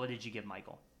 But what did you give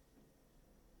Michael?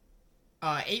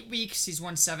 8 weeks, he's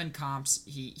won 7 comps.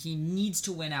 He needs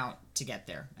to win out to get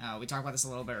there. We talked about this a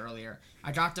little bit earlier.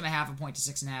 I dropped him a half a point to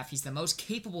 6.5. He's the most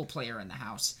capable player in the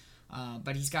house,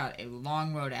 but he's got a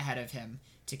long road ahead of him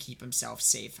to keep himself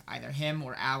safe. Either him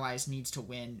or allies needs to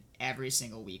win every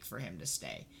single week for him to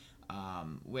stay,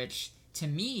 which to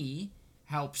me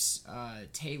helps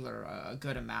Taylor a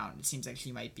good amount. It seems like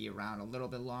she might be around a little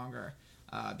bit longer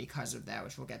because of that,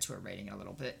 which we'll get to her rating in a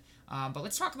little bit. But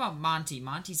let's talk about Monty.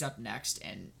 Monty's up next,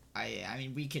 and I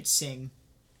mean, we could sing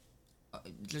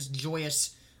just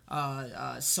joyous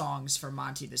songs for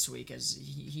Monty this week, as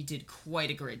he did quite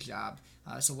a great job.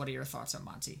 So what are your thoughts on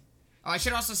Monty? Oh, I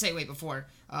should also say, before,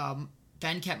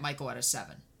 Ben kept Michael at a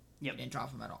 7. Yep. He didn't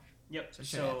drop him at all. Yep.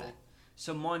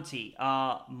 So Monty,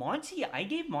 I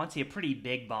gave Monty a pretty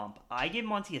big bump. I gave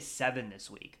Monty a 7 this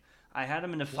week. I had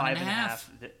him in a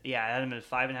 5.5. Yeah, I had him in a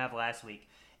 5.5 last week.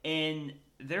 And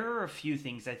there are a few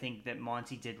things I think that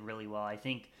Monty did really well. I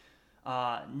think,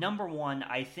 number one,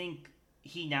 I think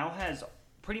he now has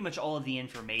pretty much all of the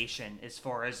information as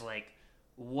far as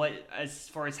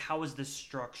how is the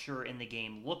structure in the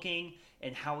game looking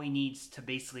and how he needs to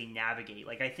basically navigate.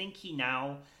 I think he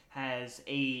now has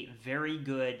a very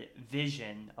good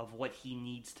vision of what he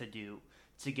needs to do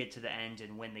to get to the end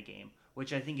and win the game,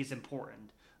 which I think is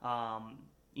important.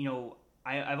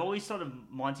 I've always thought of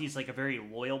Monty as a very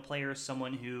loyal player,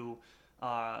 someone who,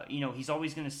 he's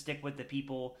always going to stick with the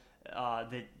people that,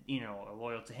 are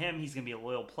loyal to him. He's going to be a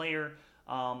loyal player.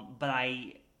 But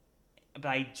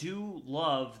I do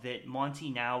love that Monty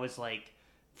now is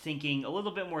thinking a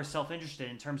little bit more self-interested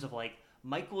in terms of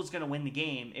Michael is going to win the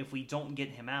game if we don't get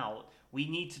him out. We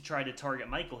need to try to target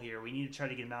Michael here. We need to try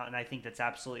to get him out, and I think that's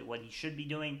absolutely what he should be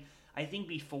doing. I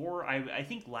think I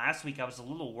think last week I was a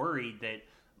little worried that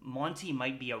Monty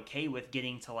might be okay with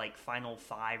getting to like Final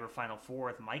 5 or Final 4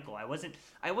 with Michael. I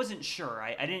wasn't sure.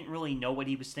 I didn't really know what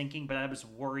he was thinking, but I was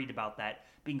worried about that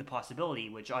being the possibility,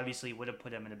 which obviously would have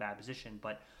put him in a bad position.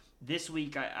 But this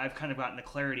week I've kind of gotten the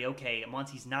clarity, okay,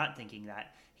 Monty's not thinking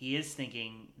that. He is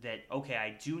thinking that, okay,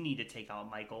 I do need to take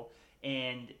out Michael.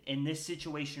 And in this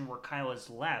situation where Kyle is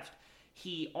left,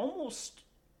 he almost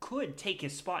could take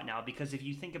his spot now, because if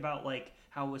you think about like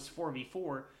how it was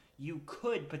 4v4, you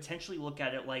could potentially look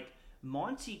at it like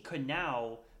Monty could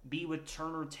now be with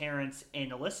Turner, Terrence,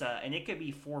 and Alyssa, and it could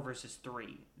be 4 versus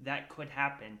 3. That could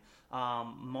happen.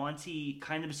 Monty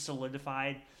kind of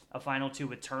solidified a final 2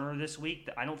 with Turner this week.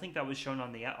 I don't think that was shown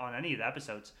on any of the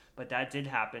episodes, but that did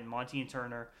happen. Monty and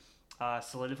Turner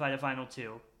solidified a final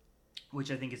 2,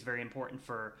 which I think is very important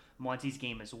for Monty's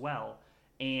game as well.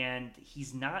 And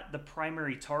he's not the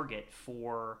primary target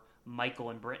for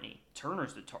Michael and Brittany.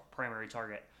 Turner's the primary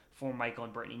target for Michael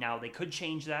and Brittany. Now, they could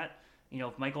change that. You know,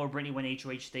 if Michael or Brittany win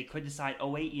HOH, they could decide, oh,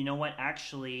 wait, you know what?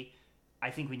 Actually, I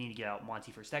think we need to get out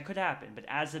Monty first. That could happen. But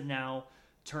as of now,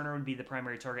 Turner would be the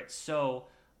primary target. So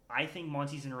I think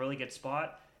Monty's in a really good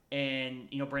spot. And,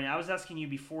 you know, Brandon, I was asking you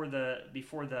before the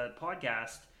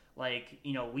podcast, like,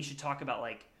 you know, we should talk about,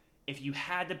 like, if you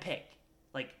had to pick,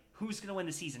 like, who's going to win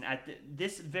the season? At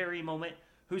this very moment,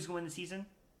 who's going to win the season?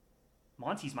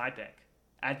 Monty's my pick.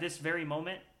 At this very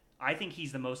moment, I think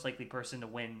he's the most likely person to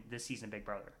win this season, Big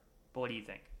Brother. But what do you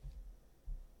think?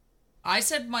 I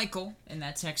said Michael in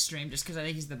that text stream just because I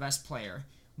think he's the best player.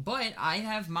 But I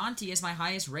have Monty as my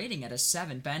highest rating at a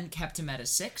 7. Ben kept him at a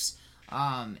 6.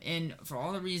 And for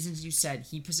all the reasons you said,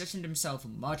 he positioned himself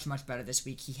much, much better this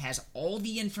week. He has all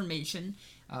the information.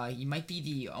 He might be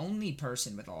the only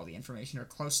person with all the information or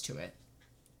close to it.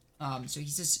 So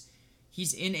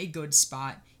he's in a good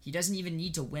spot. He doesn't even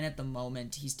need to win at the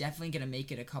moment. He's definitely going to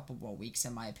make it a couple more weeks,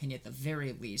 in my opinion, at the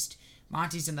very least.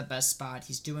 Monty's in the best spot.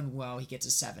 He's doing well. He gets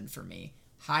a 7 for me.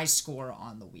 High score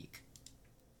on the week.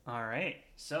 All right.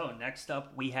 So next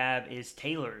up we have is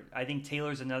Taylor. I think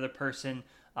Taylor's another person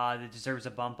that deserves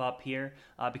a bump up here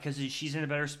because she's in a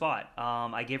better spot.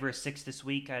 I gave her a 6 this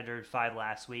week. I had her 5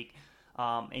 last week.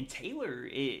 And Taylor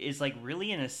is like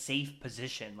really in a safe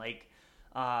position. Like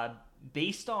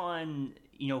based on,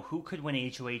 you know, who could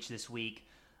win HOH this week,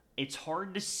 it's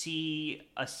hard to see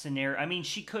a scenario. I mean,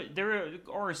 there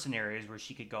are scenarios where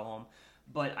she could go home,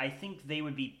 but I think they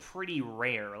would be pretty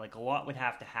rare. Like, a lot would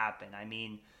have to happen. I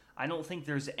mean, I don't think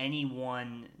there's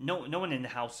anyone, no one in the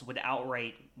house would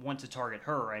outright want to target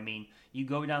her. I mean, you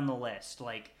go down the list,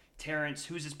 like Terrence,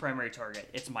 who's his primary target?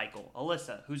 It's Michael.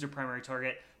 Alyssa, who's her primary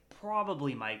target?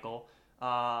 Probably Michael.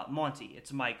 Monty,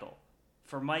 it's Michael.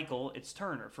 For Michael, it's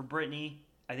Turner. For Brittany,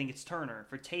 I think it's Turner.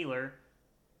 For Taylor,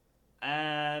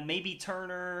 maybe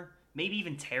Turner, maybe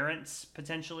even Terrence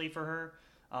potentially for her.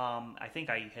 I think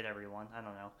I hit everyone. I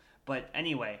don't know. But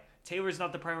anyway, Taylor's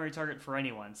not the primary target for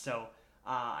anyone. So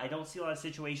I don't see a lot of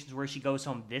situations where she goes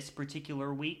home this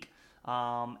particular week.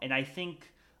 And I think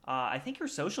her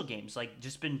social game's like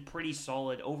just been pretty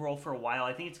solid overall for a while.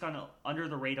 I think it's gone under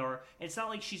the radar. It's not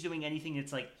like she's doing anything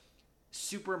that's like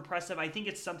super impressive. I think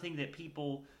it's something that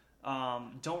people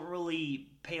don't really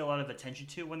pay a lot of attention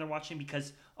to when they're watching,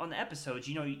 because on the episodes,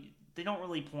 you know, they don't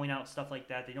really point out stuff like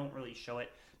that. They don't really show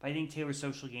it. But I think Taylor's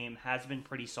social game has been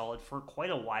pretty solid for quite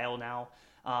a while now.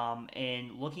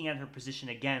 And looking at her position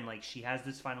again, like she has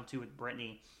this final 2 with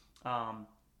Brittany.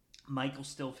 Michael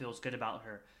still feels good about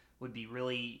her. Would be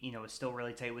really, you know, is still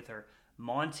really tight with her.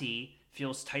 Monty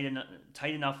feels tight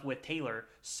enough with Taylor,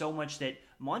 so much that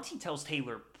Monty tells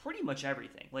Taylor pretty much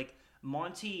everything. Like,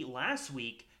 Monty last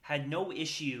week had no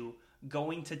issue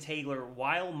going to Taylor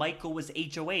while Michael was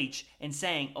HOH and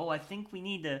saying, oh, I think we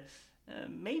need to,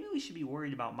 maybe we should be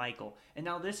worried about Michael. And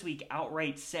now this week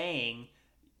outright saying,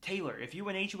 Taylor, if you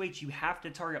win HOH, you have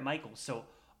to target Michael. So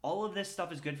all of this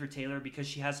stuff is good for Taylor because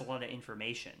she has a lot of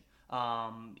information.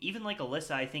 Even like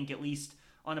Alyssa, I think at least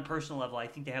on a personal level, I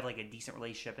think they have like a decent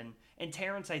relationship. And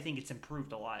Terrence, I think it's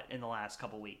improved a lot in the last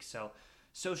couple weeks. So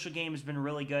social game has been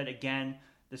really good. Again,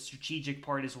 the strategic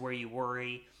part is where you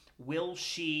worry. Will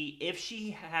she, if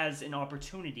she has an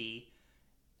opportunity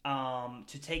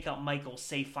to take out Michael,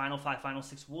 say Final 5, Final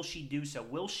 6, will she do so?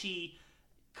 Will she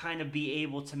kind of be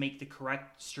able to make the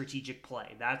correct strategic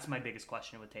play? That's my biggest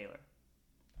question with Taylor.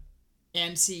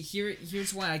 And see,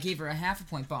 here's why I gave her a 0.5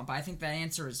 point bump. I think that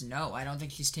answer is no. I don't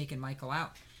think she's taken Michael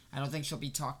out. I don't think she'll be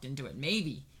talked into it.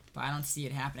 Maybe, but I don't see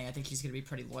it happening. I think she's going to be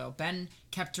pretty loyal. Ben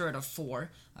kept her at a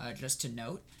 4, just to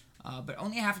note. but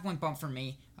only a half a point bump for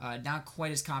me. Not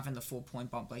quite as confident the full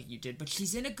point bump like you did, but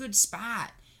she's in a good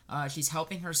spot. She's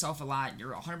helping herself a lot.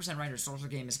 You're 100% right. Her social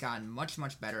game has gotten much,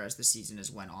 much better as the season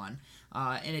has went on.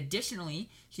 And additionally,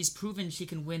 she's proven she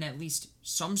can win at least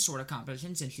some sort of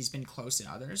competitions, and she's been close in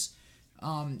others.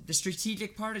 The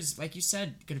strategic part is, like you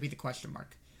said, going to be the question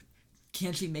mark.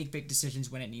 Can she make big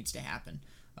decisions when it needs to happen?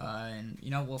 And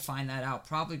we'll find that out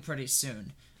probably pretty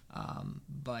soon.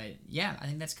 But yeah, I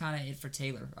think that's kind of it for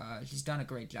Taylor. She's done a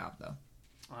great job, though.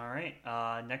 All right.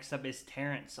 Next up is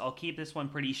Terrence. I'll keep this one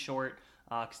pretty short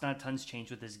because not a ton's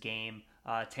changed with his game.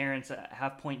 Terrence, a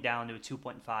half point down to a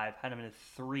 2.5. Had him in a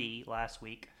 3 last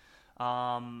week.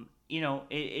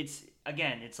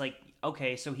 It's like,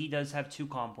 okay, so he does have 2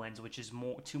 comp wins, which is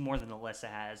two more than Alyssa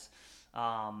has.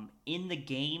 In the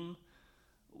game,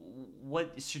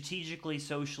 what strategically,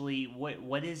 socially,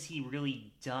 what has he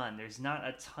really done? There's not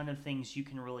a ton of things you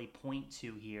can really point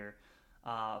to here.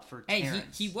 For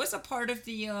Terrence. He was a part of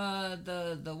the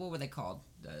what were they called?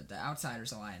 The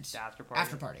Outsiders Alliance. The After Party.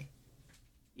 After Party.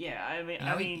 Yeah, I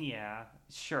mean, yeah,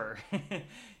 sure.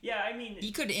 Yeah, I mean,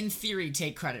 he could, in theory,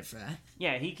 take credit for that.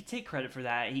 Yeah, he could take credit for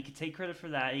that. He could take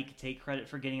credit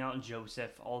for getting out on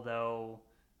Joseph. Although,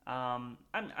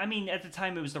 I mean, at the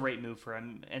time it was the right move for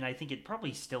him, and I think it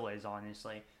probably still is,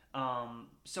 honestly.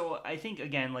 So I think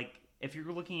again, like if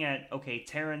you're looking at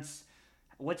Terrence,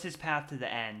 what's his path to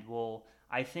the end? Well,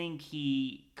 I think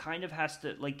he kind of has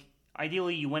to, like,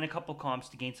 ideally you win a couple comps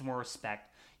to gain some more respect.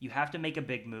 You have to make a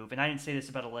big move. And I didn't say this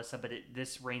about Alyssa, but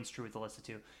this reigns true with Alyssa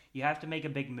too. You have to make a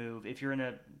big move. If you're in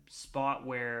a spot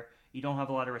where you don't have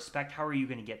a lot of respect, how are you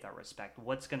going to get that respect?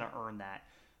 What's going to earn that?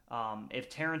 If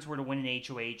Terrence were to win an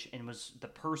HOH and was the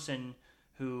person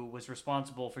who was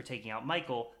responsible for taking out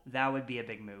Michael, that would be a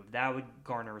big move. That would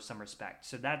garner some respect.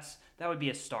 So that would be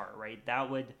a start, right? That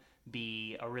would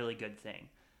be a really good thing.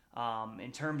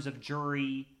 In terms of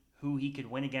jury, who he could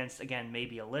win against, again,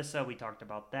 maybe Alyssa. We talked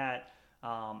about that.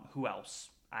 Who else?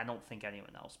 I don't think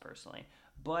anyone else personally,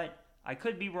 but I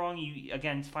could be wrong.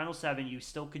 Again, final 7, you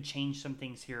still could change some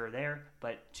things here or there,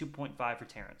 but 2.5 for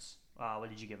Terrence. What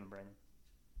did you give him, Brandon?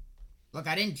 Look,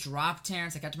 I didn't drop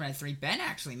Terrence. I got him at a 3. Ben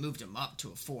actually moved him up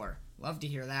to a 4. Love to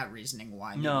hear that reasoning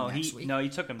why. He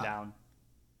took him down.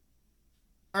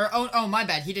 Oh, my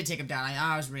bad. He did take him down.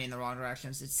 I was reading the wrong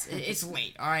directions. It's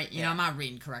late. All right, I'm not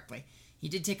reading correctly. He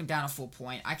did take him down a full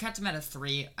point. I kept him at a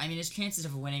 3. I mean, his chances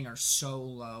of winning are so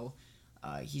low.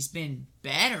 He's been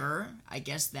better. I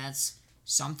guess that's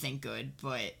something good,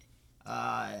 but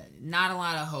not a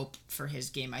lot of hope for his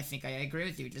game. I think I agree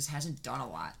with you. He just hasn't done a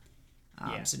lot.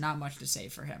 So not much to say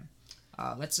for him.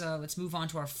 Let's move on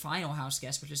to our final house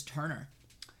guest, which is Turner.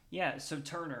 Yeah, so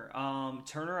Turner.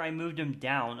 Turner, I moved him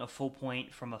down a full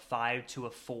point from a 5 to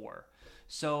a 4.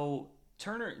 So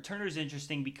Turner's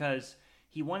interesting because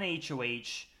he won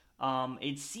HOH.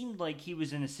 It seemed like he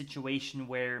was in a situation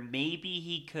where maybe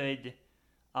he could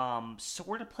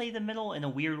sort of play the middle in a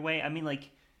weird way. I mean,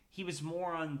 like, he was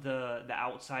more on the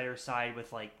outsider side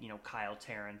with, like, Kyle,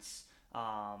 Terrence,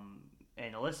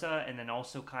 and Alyssa, and then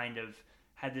also kind of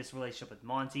had this relationship with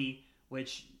Monty,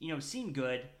 which, seemed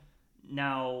good.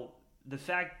 Now, the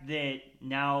fact that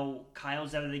now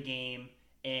Kyle's out of the game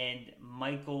and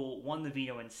Michael won the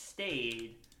veto and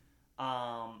stayed,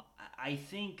 I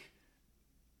think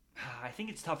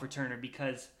it's tough for Turner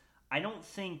because I don't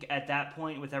think at that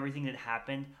point with everything that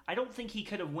happened, I don't think he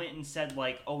could have went and said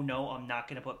like, oh no, I'm not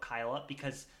going to put Kyle up,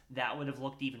 because that would have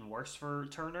looked even worse for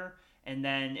Turner. And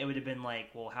then it would have been like,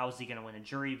 well, how's he going to win a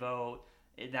jury vote?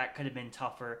 That could have been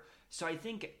tougher. So I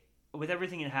think with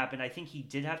everything that happened, I think he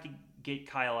did have to get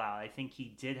Kyle out. I think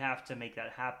he did have to make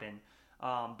that happen.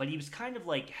 But he was kind of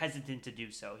like hesitant to do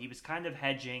so. He was kind of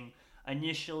hedging.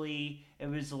 Initially, it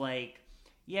was like,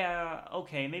 yeah,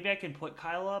 okay, maybe I can put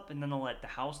Kyle up and then I'll let the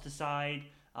house decide.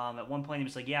 At one point, he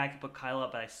was like, yeah, I could put Kyle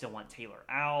up, but I still want Taylor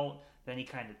out. Then he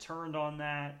kind of turned on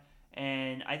that.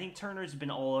 And I think Turner's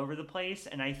been all over the place.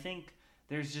 And I think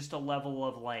there's just a level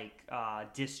of like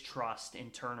distrust in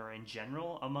Turner in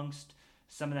general amongst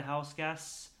some of the house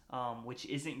guests, which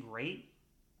isn't great.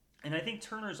 And I think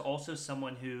Turner's also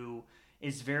someone who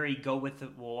is very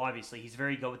obviously he's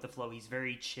very go with the flow. He's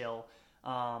very chill.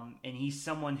 And he's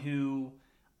someone who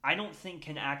I don't think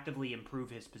can actively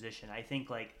improve his position. I think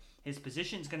like his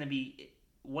position's going to be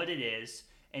what it is.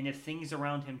 And if things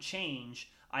around him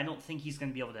change, I don't think he's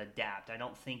going to be able to adapt. I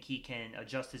don't think he can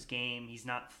adjust his game. He's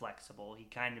not flexible. He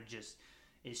kind of just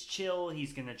is chill.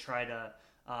 He's going to try to,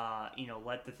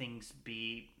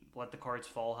 let the cards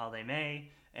fall how they may.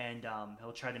 And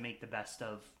he'll try to make the best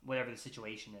of whatever the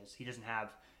situation is. He doesn't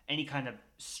have any kind of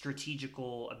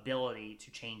strategical ability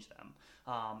to change them.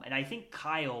 And I think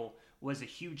Kyle was a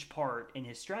huge part in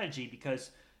his strategy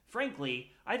because,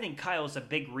 frankly, I think Kyle's a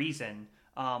big reason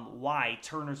why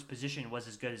Turner's position was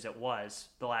as good as it was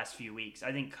the last few weeks.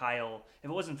 I think Kyle, if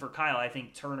it wasn't for Kyle, I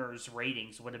think Turner's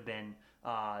ratings would have been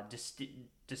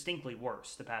distinctly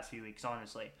worse the past few weeks,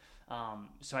 honestly.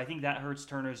 So I think that hurts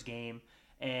Turner's game.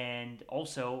 And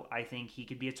also, I think he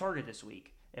could be a target this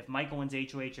week. If Michael wins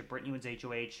HOH, if Brittany wins HOH,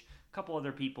 a couple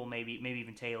other people, maybe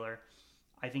even Taylor,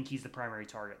 I think he's the primary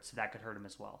target, so that could hurt him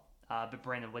as well. But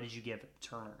Brandon, what did you give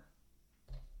Turner?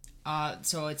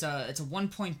 So it's a 1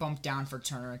 point bump down for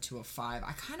Turner to a 5.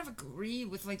 I kind of agree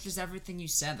with just everything you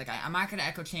said. I'm not gonna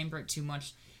echo chamber it too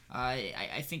much.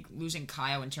 I think losing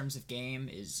Kyle in terms of game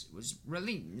was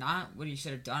really not what he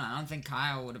should have done. I don't think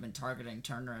Kyle would have been targeting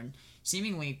Turner, and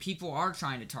seemingly people are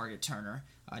trying to target Turner,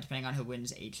 depending on who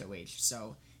wins HOH.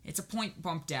 So it's a point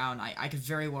bump down. I could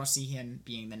very well see him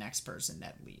being the next person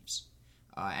that leaves.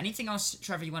 Anything else,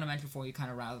 Trevor, you want to mention before you kind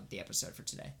of round up the episode for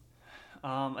today?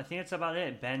 I think that's about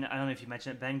it. Ben, I don't know if you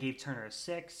mentioned it. Ben gave Turner a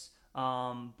 6.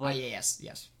 But yes.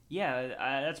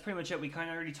 Yeah, that's pretty much it. We kind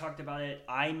of already talked about it.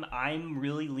 I'm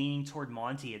really leaning toward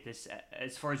Monty at this,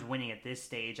 as far as winning at this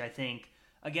stage. I think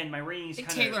again my ratings. I think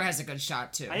Taylor has a good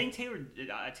shot too. I think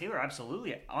Taylor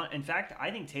absolutely. In fact,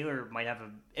 I think Taylor might have a.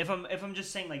 If I'm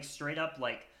just saying straight up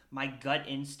my gut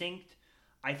instinct,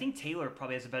 I think Taylor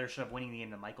probably has a better shot of winning the game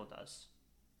than Michael does.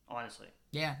 Honestly.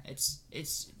 Yeah, it's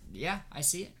I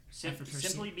see it.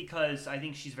 Simply because I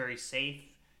think she's very safe.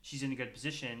 She's in a good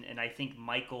position, and I think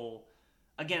Michael.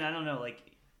 Again, I don't know.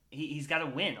 He's got to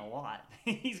win a lot.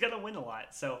 He's got to win a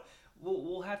lot. So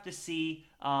we'll have to see.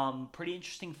 Pretty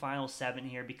interesting final 7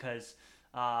 here because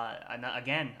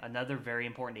again another very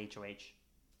important HOH.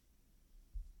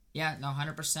 Yeah, no,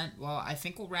 100%. Well, I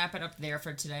think we'll wrap it up there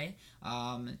for today.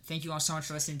 Thank you all so much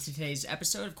for listening to today's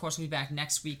episode. Of course, we'll be back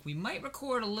next week. We might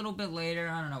record a little bit later.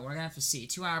 I don't know. We're gonna have to see.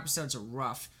 2-hour episodes are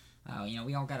rough.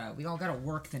 We all gotta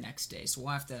work the next day, so we'll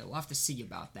have to see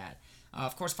about that.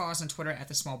 Of course, follow us on Twitter at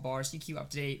The Small Bars. You keep up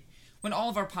to date when all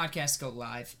of our podcasts go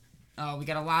live. We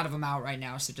got a lot of them out right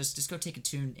now, so just go take a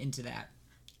tune into that.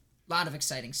 A lot of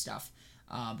exciting stuff.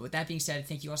 But with that being said,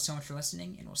 thank you all so much for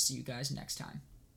listening, and we'll see you guys next time.